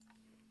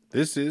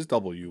This is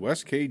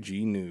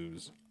WSKG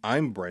News.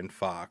 I'm Brent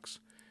Fox.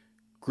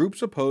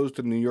 Groups opposed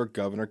to New York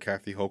Governor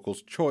Kathy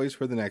Hochul's choice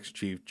for the next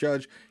chief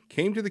judge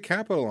came to the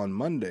Capitol on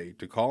Monday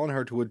to call on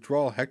her to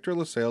withdraw Hector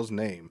LaSalle's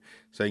name,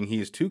 saying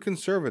he is too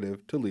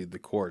conservative to lead the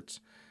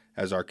courts.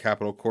 As our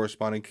Capitol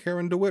correspondent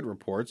Karen DeWitt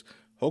reports,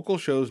 Hochul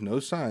shows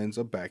no signs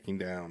of backing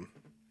down.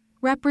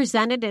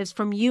 Representatives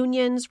from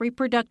unions,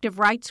 reproductive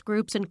rights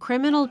groups, and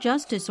criminal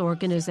justice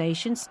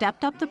organizations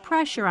stepped up the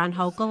pressure on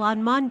Hochul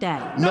on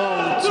Monday.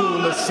 No to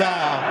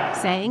LaSalle.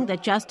 Saying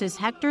that Justice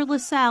Hector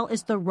LaSalle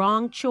is the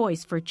wrong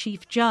choice for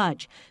chief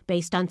judge,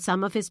 based on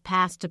some of his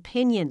past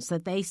opinions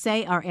that they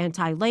say are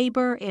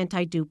anti-labor,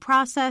 anti-due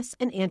process,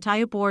 and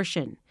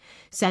anti-abortion.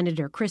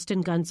 Senator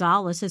Kristen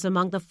Gonzalez is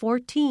among the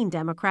 14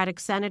 Democratic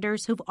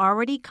senators who've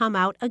already come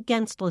out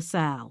against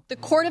LaSalle. The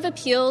Court of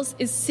Appeals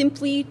is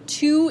simply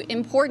too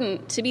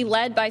important to be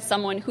led by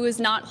someone who is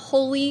not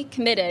wholly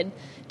committed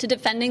to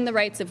defending the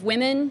rights of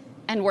women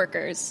and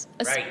workers,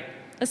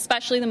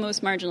 especially the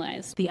most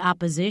marginalized. The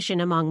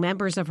opposition among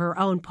members of her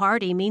own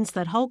party means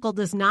that Hochul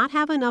does not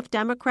have enough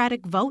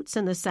Democratic votes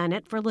in the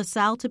Senate for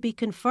LaSalle to be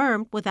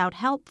confirmed without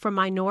help from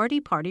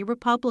minority party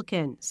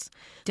Republicans.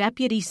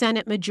 Deputy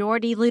Senate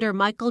Majority Leader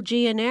Michael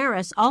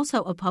Gianaris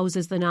also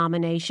opposes the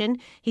nomination.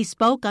 He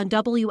spoke on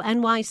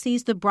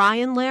WNYC's The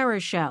Brian Lehrer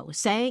Show,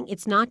 saying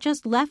it's not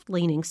just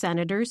left-leaning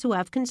senators who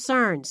have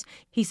concerns.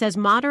 He says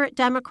moderate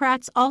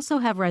Democrats also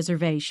have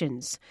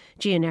reservations.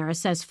 Gianaris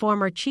says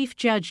former Chief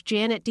Judge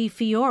Janet D.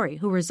 Fiore,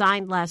 who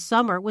resigned last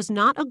summer, was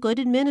not a good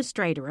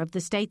administrator of the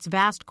state's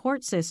vast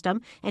court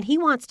system, and he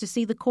wants to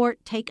see the court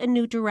take a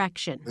new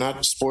direction.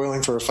 Not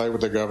spoiling for a fight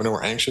with the governor.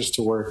 We're anxious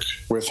to work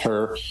with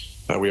her.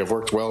 We have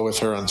worked well with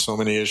her on so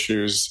many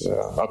issues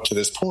up to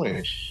this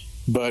point.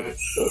 But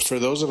for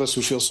those of us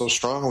who feel so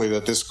strongly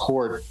that this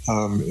court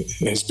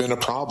has been a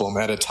problem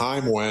at a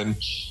time when,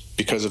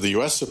 because of the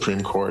U.S.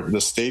 Supreme Court,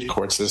 the state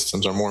court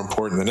systems are more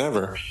important than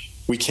ever,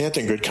 we can't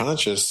in good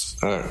conscience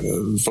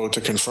vote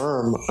to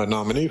confirm a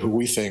nominee who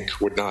we think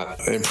would not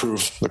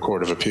improve the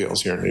Court of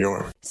Appeals here in New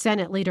York.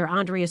 Senate Leader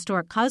Andrea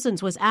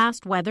Stewart-Cousins was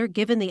asked whether,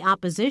 given the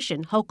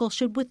opposition, Hochul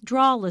should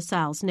withdraw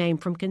LaSalle's name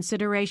from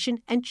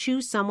consideration and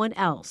choose someone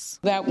else.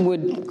 That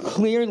would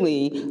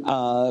clearly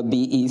be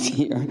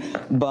easier,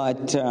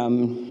 but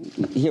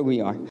here we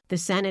are. The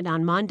Senate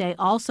on Monday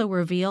also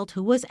revealed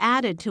who was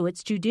added to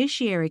its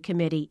Judiciary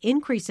Committee,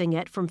 increasing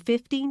it from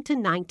 15 to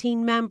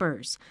 19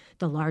 members.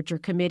 The larger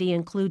committee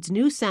includes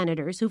new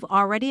senators who've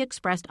already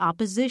expressed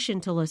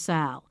opposition to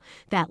LaSalle.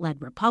 That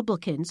led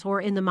Republicans, who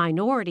are in the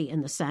minority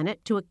in the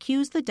Senate, to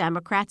accuse the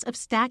Democrats of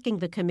stacking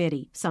the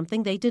committee,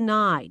 something they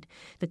denied.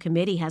 The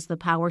committee has the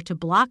power to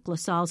block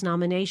LaSalle's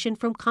nomination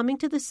from coming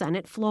to the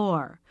Senate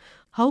floor.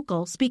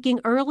 Hochul, speaking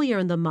earlier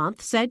in the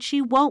month, said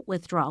she won't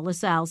withdraw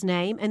LaSalle's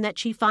name and that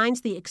she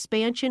finds the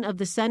expansion of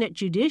the Senate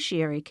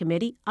Judiciary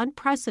Committee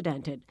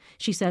unprecedented.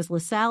 She says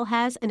LaSalle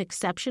has an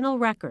exceptional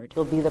record.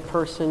 He'll be the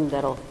person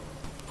that'll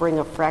bring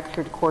a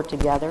fractured court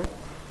together.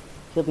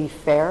 He'll be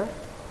fair.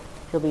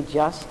 He'll be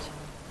just.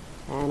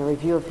 And a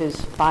review of his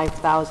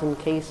 5,000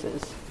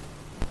 cases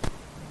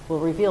will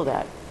reveal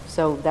that.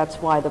 So that's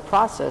why the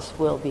process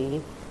will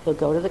be, he'll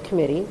go to the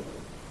committee,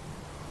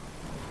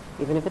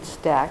 even if it's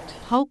stacked.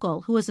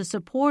 Hochul, who is a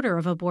supporter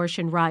of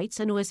abortion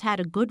rights and who has had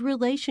a good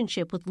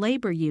relationship with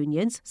labor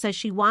unions, says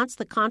she wants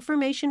the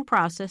confirmation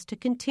process to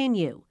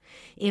continue.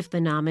 If the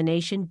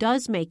nomination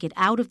does make it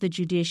out of the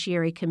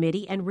Judiciary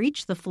Committee and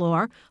reach the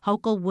floor,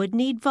 Hochul would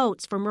need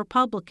votes from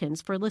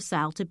Republicans for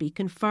LaSalle to be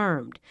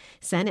confirmed.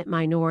 Senate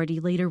Minority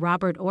Leader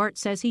Robert Ortt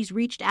says he's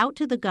reached out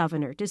to the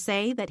governor to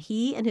say that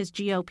he and his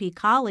GOP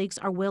colleagues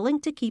are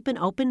willing to keep an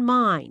open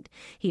mind.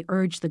 He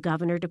urged the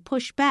governor to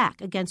push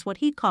back against what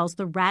he calls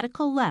the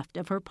radical left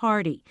of her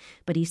party.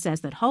 But he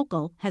says that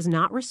Hochul has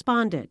not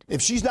responded.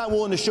 If she's not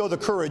willing to show the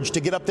courage to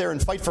get up there and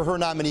fight for her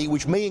nominee,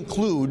 which may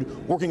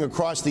include working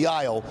across the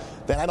aisle,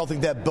 then I don't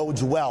think that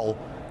bodes well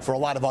for a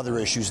lot of other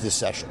issues this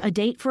session. A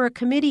date for a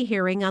committee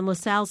hearing on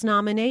LaSalle's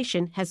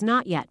nomination has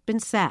not yet been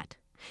set.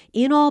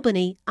 In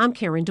Albany, I'm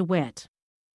Karen DeWitt.